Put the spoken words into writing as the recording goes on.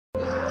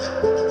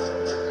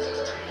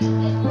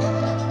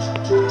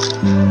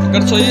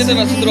अगर चाहिए तो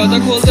वैसे दरवाजा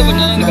खोल दे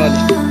वरना ना निकाल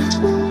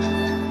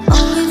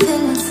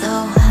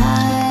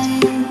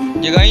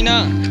जगह ही ना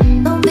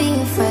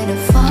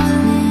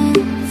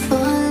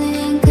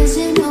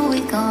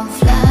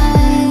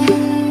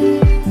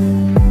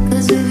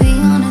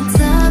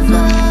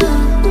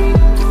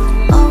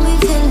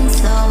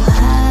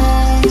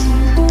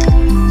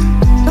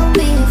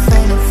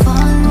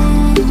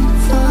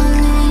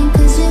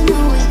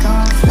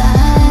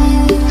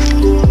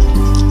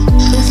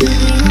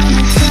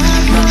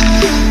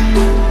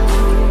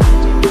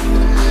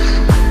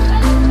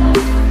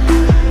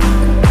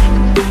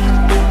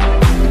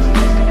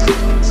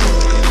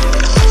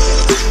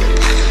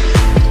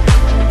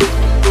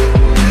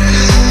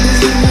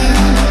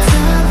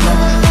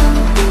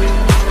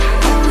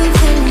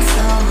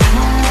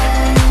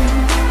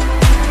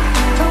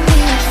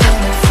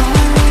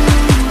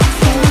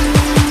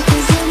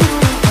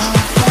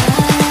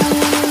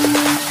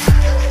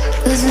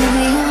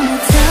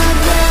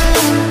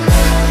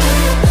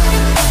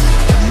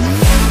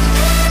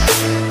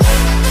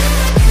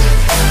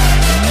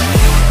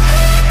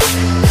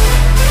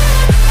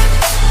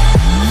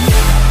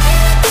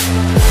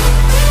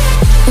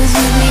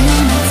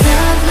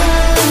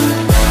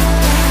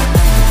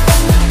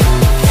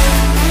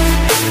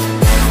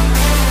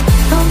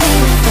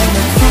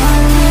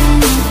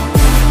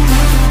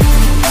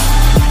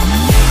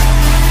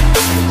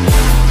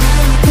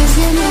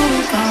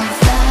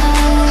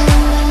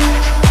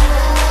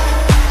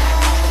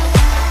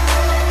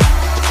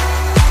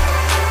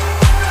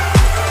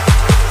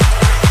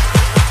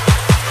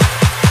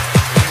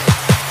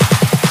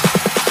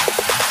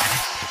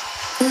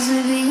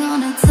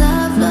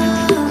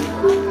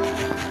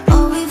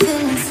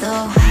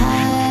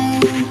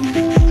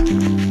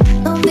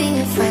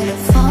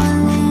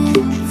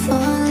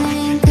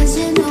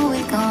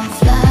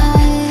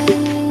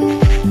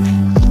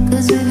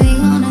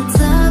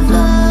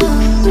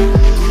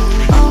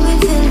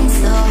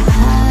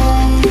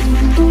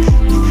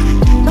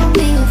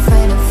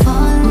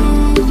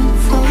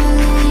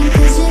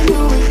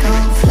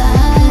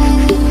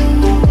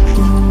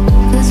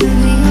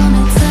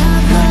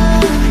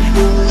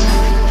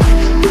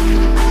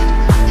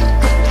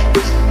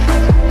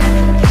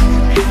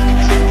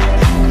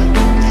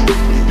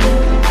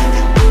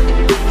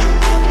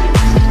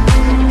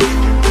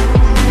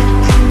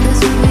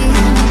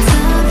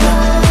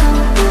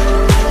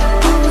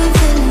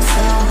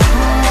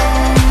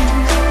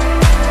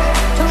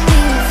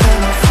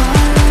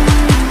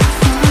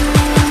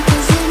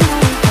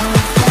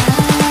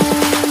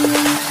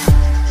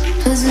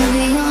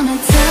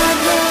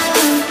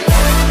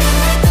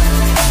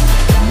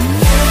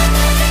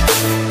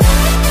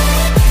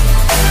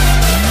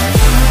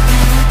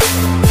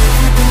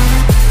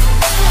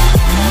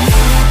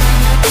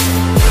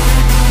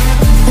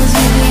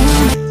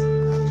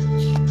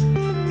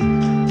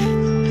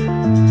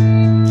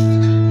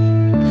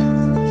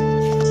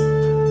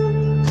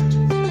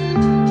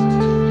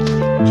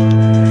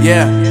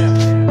Yeah.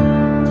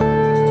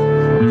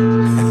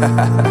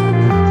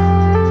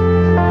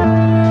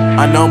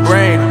 Unknown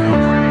Brain,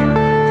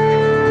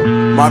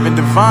 Marvin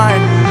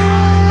Devine.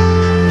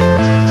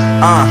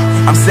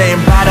 I'm saying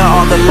bye to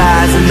all the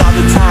lies and all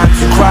the times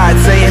you cried,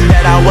 saying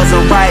that I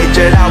wasn't right,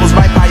 yet I was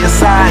right by your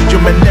side. You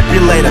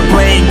manipulator,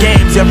 playing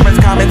games, your friends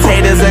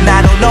commentators, and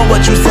I don't know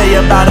what you say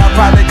about our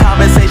private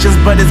conversations,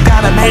 but it's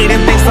got them hating.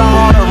 Thanks to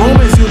all the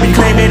rumors you be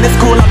claiming, it's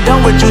cool, I'm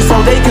done with you,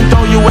 so they can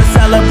throw you a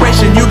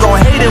celebration. You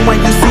gon' hate it when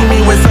you see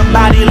me with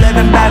somebody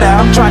living better.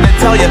 I'm trying to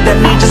tell you that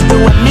me just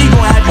doing me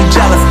gon' have you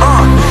jealous.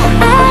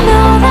 I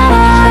know that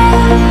I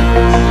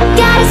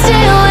gotta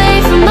stay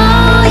away from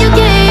all your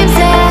games,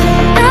 yeah.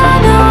 I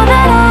know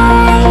that I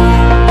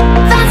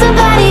found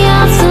somebody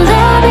else to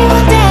love me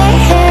one day,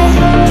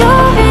 yeah.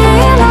 You'll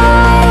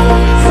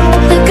realize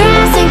the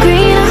grass ain't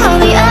greener on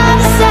the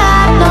other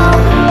side, no.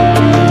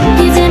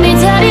 You did me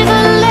dirty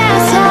for the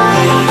last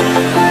time,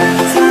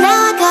 so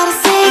now I gotta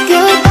say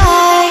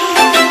goodbye.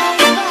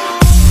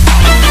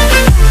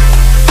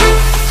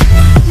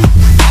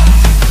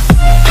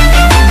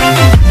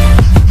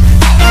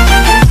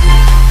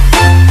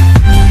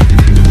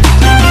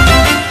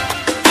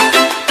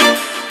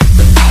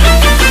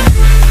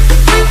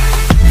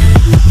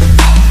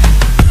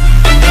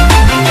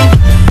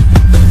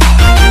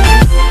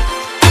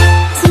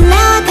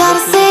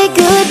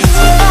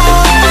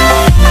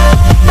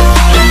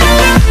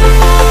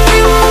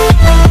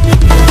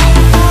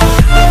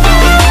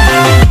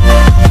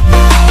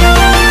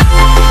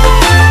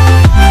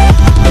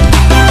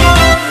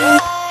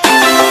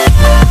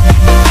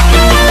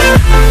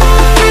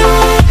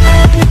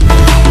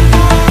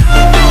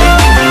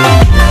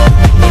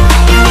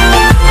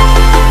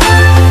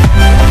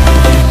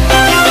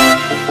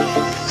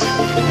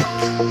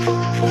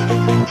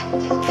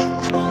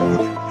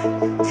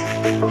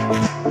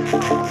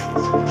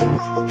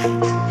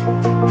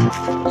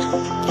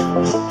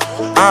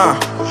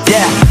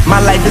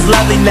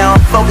 lovely, now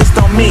I'm focused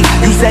on me.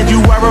 You said you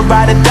were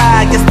about to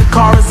die, I guess the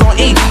car is on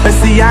E. But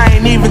see, I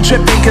ain't even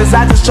tripping, cause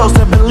I just chose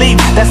to believe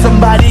that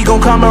somebody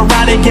gon' come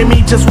around and give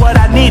me just what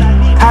I need.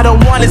 I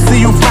don't wanna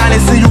see you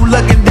flying, see you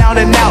looking down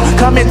and out,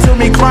 coming to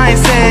me crying,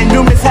 saying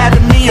you miss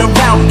having me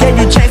around. Gave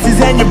you chances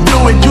and you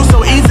blew it, you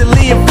so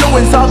easily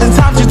influenced. All the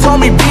times you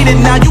told me beat it,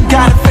 now you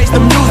got